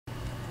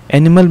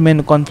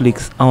Animal-man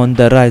conflicts are on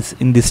the rise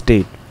in the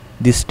state.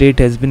 The state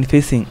has been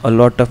facing a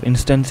lot of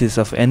instances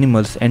of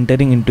animals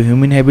entering into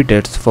human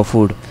habitats for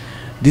food.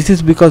 This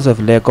is because of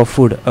lack of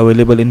food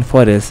available in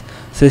forests,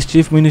 says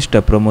Chief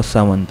Minister Pramod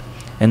Sawant.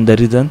 And the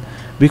reason?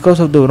 Because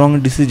of the wrong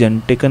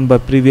decision taken by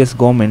previous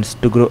governments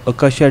to grow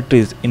acacia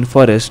trees in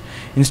forests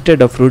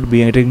instead of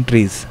fruit-bearing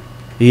trees.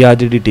 Here are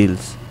the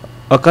details.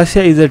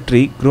 Acacia is a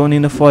tree grown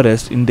in a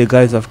forest in the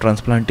guise of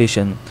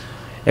transplantation.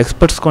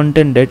 Experts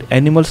contend that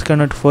animals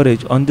cannot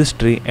forage on this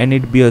tree and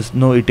it bears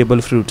no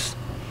eatable fruits.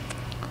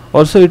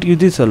 Also, it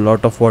uses a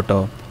lot of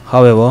water.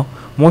 However,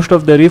 most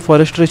of the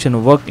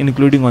reforestation work,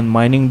 including on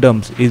mining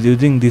dumps, is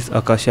using these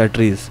acacia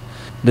trees.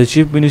 The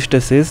Chief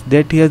Minister says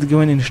that he has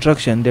given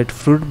instruction that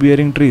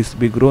fruit-bearing trees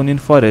be grown in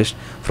forest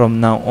from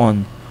now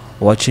on.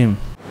 Watch him.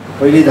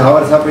 पहिली 10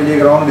 वर्सां पयलीं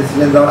एक wrong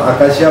decision जावन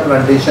Acacia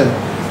plantation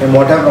हे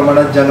मोठ्या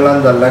प्रमाणात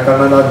जंगलात जाल्ल्या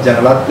कारणान आज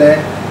जंगलातले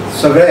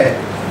सगळे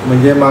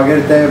म्हणजे मागीर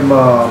ते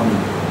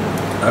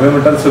आमी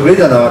म्हणटात सगळीं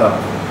जनावरां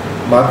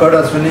माकड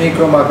आसूनी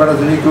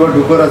किंवा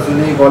डुकर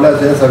आसूनी कोले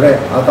आसूनी सगळे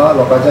आतां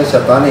लोकांच्या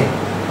शेतांनी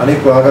आनी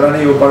कुळागरांनी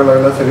येवपाक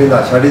लागला सगळी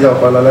नाशाडी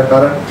जावपाक लागल्या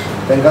कारण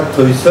तांकां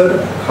थंयसर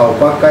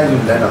खावपाक कांयच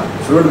उरलें ना.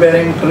 फ्रूट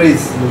बेरिंग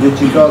ट्रीज म्हणजे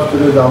चिको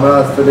आसतल्यो जांबळां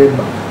आसतले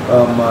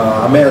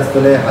आंबे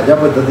आसतले हाज्या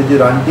पद्दतीची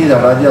रानटी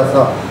झाडां जी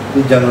आसा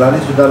ती जंगलांनी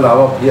सुद्दां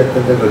लावप ही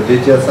अत्यंत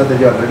गरजेची आसा.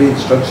 तेजी ऑलरेडी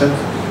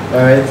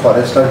इन्स्ट्रक्शन्स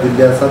फॉरेस्टाक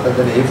दिल्ले आसा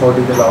तांच्यानी हे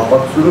फावटी ते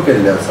लावपाक सुरू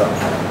केल्ले आसा.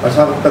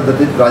 अशा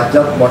पद्दतीन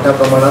राज्यांत मोठ्या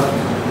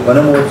प्रमाणात वन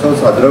महोत्सव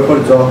साजरो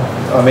करचो.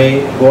 आमी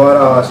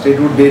गोवा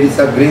स्टेटहूड डे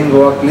दिसा ग्रीन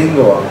गोवा क्लीन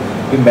गोवा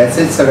ही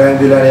मॅसेज सगळ्यांक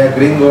दिल्या आनी ह्या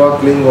ग्रीन गोवा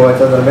क्लीन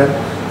गोवाच्या दरम्यान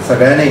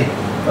सगळ्यांनी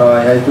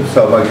ह्या हितूंत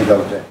सहभागी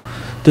जावचें.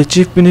 The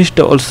Chief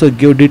Minister also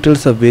gave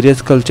details of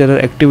various cultural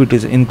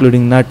activities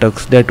including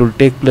nataks that will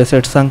take place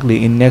at Sankli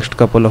in next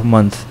couple of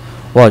months.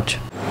 Watch.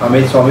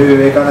 आम्ही स्वामी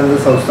विवेकानंद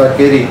संस्था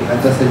केरी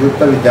यांच्या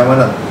संयुक्त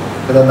विद्यमानात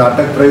त्याचा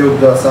नाटक प्रयोग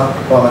जो आसा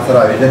तो हांगासर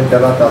आयोजन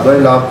केला. ताजोय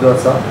लाभ जो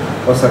आसा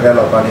तो सगळ्या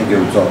लोकांनी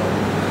घेवचो.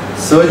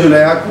 6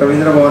 जुलयाक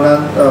रवींद्र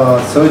भवनात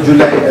 6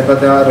 जुलय येता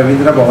त्या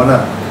रवींद्र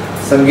भवनात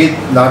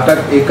संगीत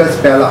नाटक एकच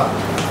प्याला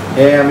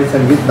हे आमी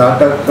संगीत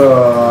नाटक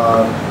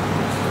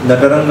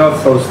नटरंग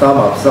संस्था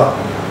म्हापसा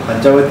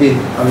हांच्या वतीन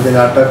आमी तें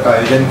नाटक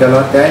आयोजन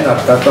केलां. त्या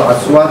नाटकाचो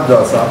आस्वाद जो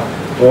आसा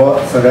तो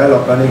सगळ्या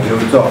लोकांनी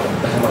घेवचो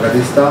अशें म्हाका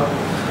दिसता.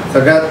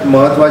 सगळ्यात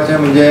महत्त्वाचें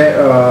म्हणजे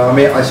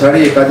आमी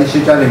आषाढी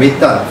एकादशीच्या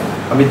निमित्तान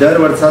आमी दर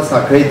वर्सा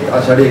सांखळेंत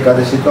आषाढी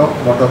एकादशीचो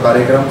मोठो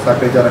कार्यक्रम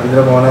सांखळेच्या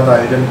रवींद्र भवनात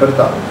आयोजन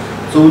करता.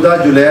 14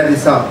 जुलया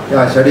दिसा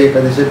ह्या आषाढी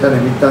एकादशीच्या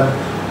निमित्तान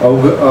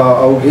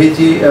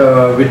अवघेची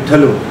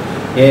विठ्ठलू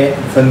हे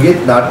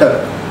संगीत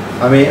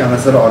नाटक आमी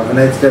हांगासर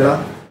ऑर्गनायज केलां.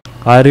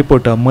 Our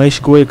reporter Mahesh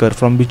Goekar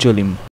from Bicholim.